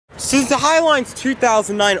Since the High Line's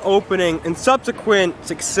 2009 opening and subsequent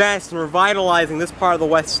success in revitalizing this part of the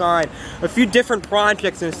West Side, a few different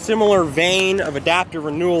projects in a similar vein of adaptive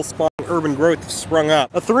renewal spawning urban growth have sprung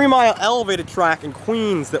up. A 3-mile elevated track in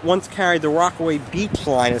Queens that once carried the Rockaway Beach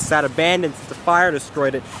line has sat abandoned since the fire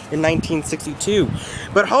destroyed it in 1962.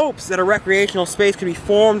 But hopes that a recreational space could be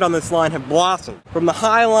formed on this line have blossomed. From the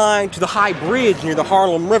High Line to the High Bridge near the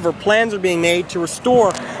Harlem River, plans are being made to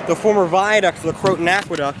restore the former viaduct for the Croton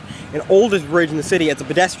Aqueduct, an oldest bridge in the city, as a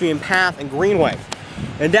pedestrian path and greenway.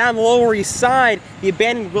 And down the Lower East Side, the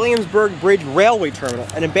abandoned Williamsburg Bridge Railway Terminal,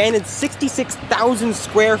 an abandoned 66,000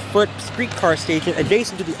 square foot streetcar station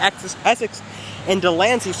adjacent to the Essex and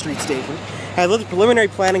Delancey Street station, has led to preliminary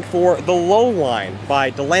planning for the Low Line by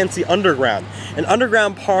Delancey Underground, an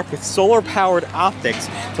underground park with solar-powered optics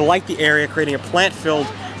to light the area, creating a plant-filled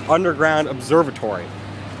underground observatory.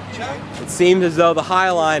 It seems as though the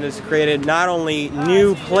High Line has created not only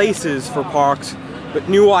new places for parks, but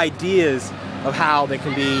new ideas of how they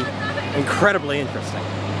can be incredibly interesting.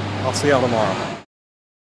 I'll see y'all tomorrow.